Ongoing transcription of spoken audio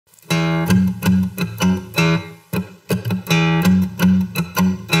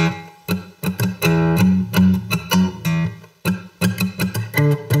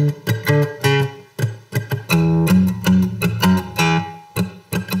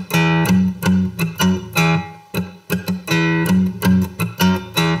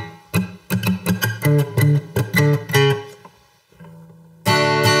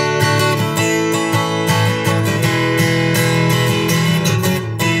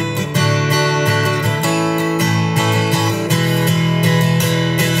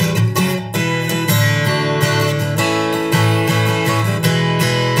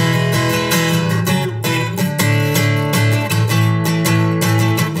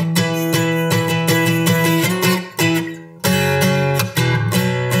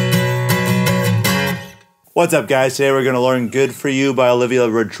What's up, guys? Today we're going to learn Good For You by Olivia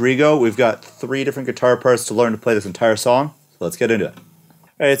Rodrigo. We've got 3 different guitar parts to learn to play this entire song, so let's get into it.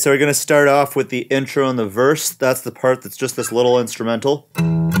 Alright, so we're going to start off with the intro and the verse. That's the part that's just this little instrumental.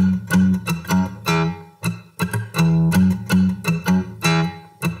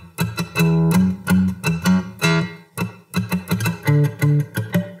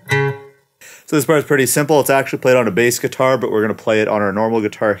 So this part is pretty simple. It's actually played on a bass guitar, but we're going to play it on our normal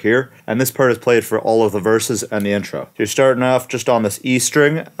guitar here. And this part is played for all of the verses and the intro. You're starting off just on this E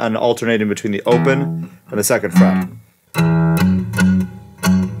string and alternating between the open and the 2nd fret.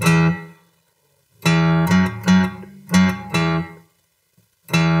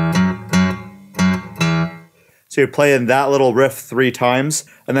 So you're playing that little riff 3 times,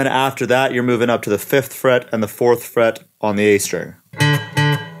 and then after that you're moving up to the 5th fret and the 4th fret on the A string.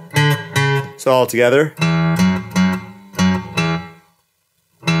 So all together.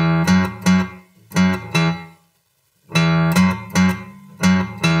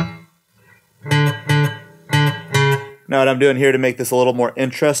 Now what I'm doing here to make this a little more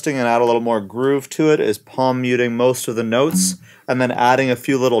interesting and add a little more groove to it is palm muting most of the notes and then adding a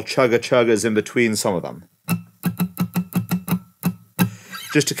few little chugga-chuggas in between some of them,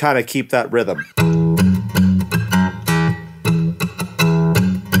 just to kind of keep that rhythm.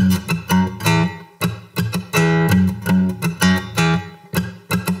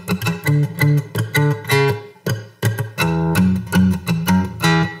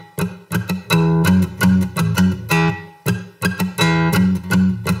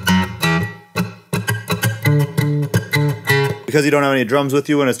 Because you don't have any drums with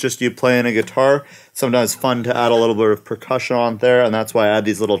you and it's just you playing a guitar, sometimes it's fun to add a little bit of percussion on there, and that's why I add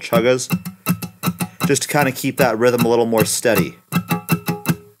these little chuggas, just to kind of keep that rhythm a little more steady. And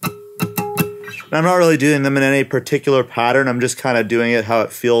I'm not really doing them in any particular pattern, I'm just kind of doing it how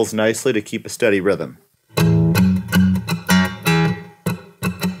it feels nicely to keep a steady rhythm.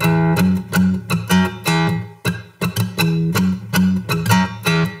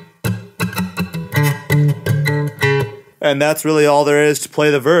 And that's really all there is to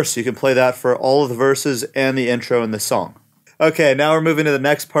play the verse. You can play that for all of the verses and the intro in the song. Okay, now we're moving to the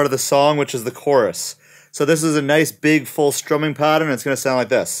next part of the song, which is the chorus. So this is a nice big full strumming pattern. It's going to sound like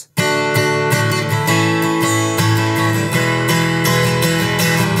this.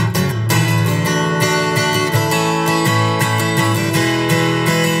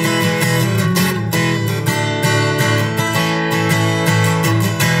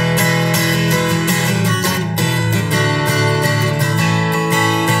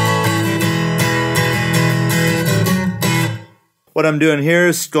 What I'm doing here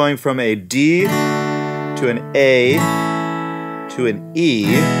is going from a D to an A to an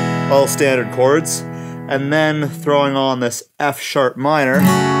E, all standard chords, and then throwing on this F sharp minor,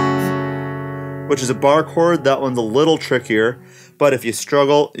 which is a bar chord. That one's a little trickier, but if you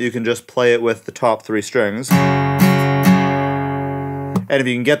struggle, you can just play it with the top 3 strings. And if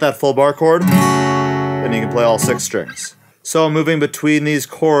you can get that full bar chord, then you can play all 6 strings. So moving between these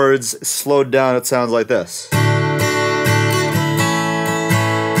chords, slowed down, it sounds like this.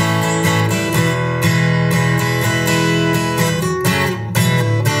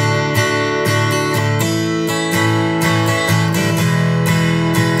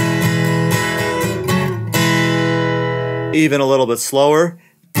 Even a little bit slower.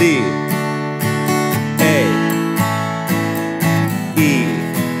 D, A, E,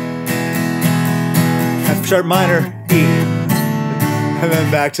 F sharp minor, E, and then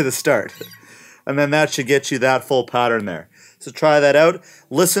back to the start. And then that should get you that full pattern there. So try that out.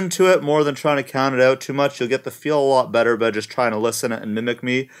 Listen to it more than trying to count it out too much. You'll get the feel a lot better by just trying to listen and mimic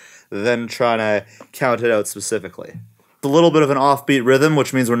me than trying to count it out specifically. A little bit of an offbeat rhythm,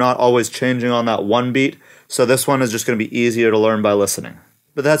 which means we're not always changing on that one beat, so this one is just going to be easier to learn by listening.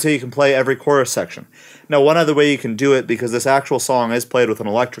 But that's how you can play every chorus section. Now, one other way you can do it, because this actual song is played with an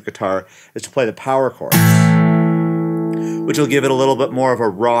electric guitar, is to play the power chords, which will give it a little bit more of a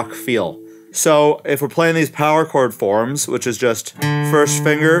rock feel. So if we're playing these power chord forms, which is just 1st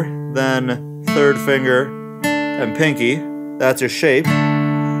finger, then 3rd finger, and pinky, that's your shape.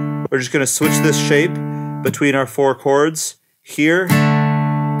 We're just going to switch this shape between our 4 chords here.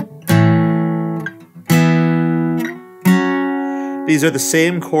 These are the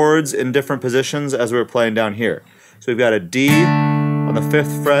same chords in different positions as we were playing down here. So we've got a D on the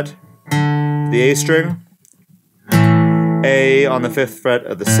 5th fret, the A string, A on the 5th fret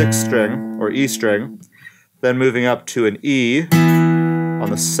of the 6th string, or E string, then moving up to an E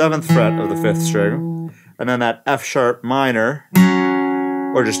on the 7th fret of the 5th string, and then that F sharp minor,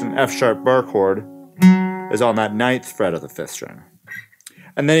 or just an F sharp bar chord, is on that 9th fret of the 5th string.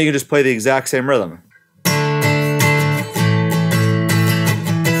 And then you can just play the exact same rhythm.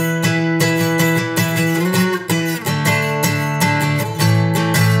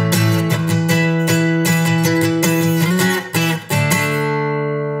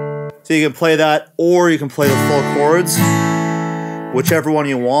 So you can play that, or you can play the full chords. Whichever one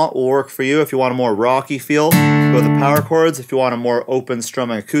you want will work for you. If you want a more rocky feel, go with the power chords. If you want a more open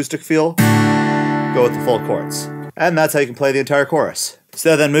strumming acoustic feel, go with the full chords. And that's how you can play the entire chorus.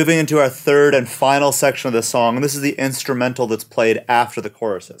 So then moving into our third and final section of this song, and this is the instrumental that's played after the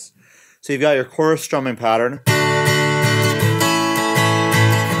choruses. So you've got your chorus strumming pattern.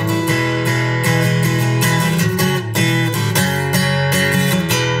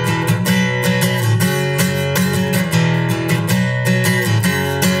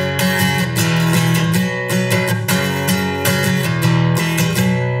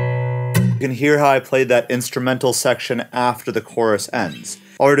 You can hear how I played that instrumental section after the chorus ends.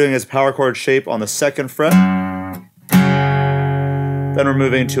 All we're doing is power chord shape on the 2nd fret. Then we're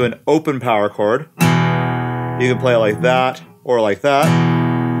moving to an open power chord. You can play it like that or like that.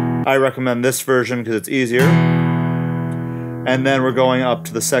 I recommend this version because it's easier. And then we're going up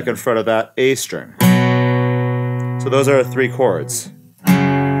to the 2nd fret of that A string. So those are our 3 chords.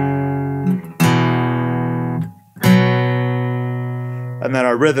 And then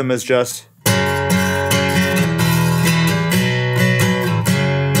our rhythm is just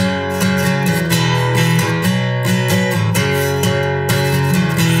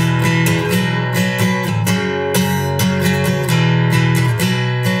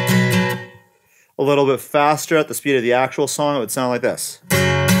a little bit faster at the speed of the actual song. It would sound like this.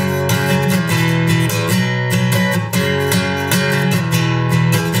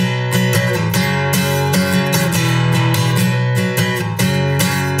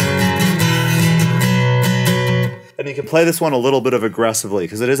 And you can play this one a little bit of aggressively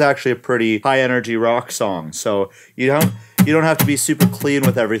because it is actually a pretty high energy rock song. So you don't have to be super clean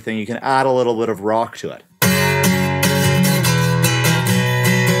with everything. You can add a little bit of rock to it.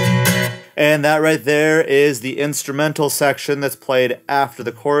 And that right there is the instrumental section that's played after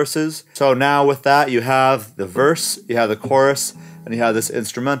the choruses. So now with that, you have the verse, you have the chorus, and you have this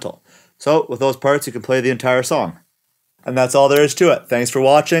instrumental. So with those parts, you can play the entire song. And that's all there is to it. Thanks for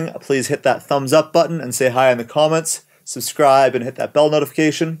watching. Please hit that thumbs up button and say hi in the comments. Subscribe and hit that bell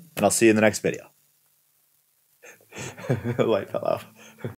notification, and I'll see you in the next video. Light fell out.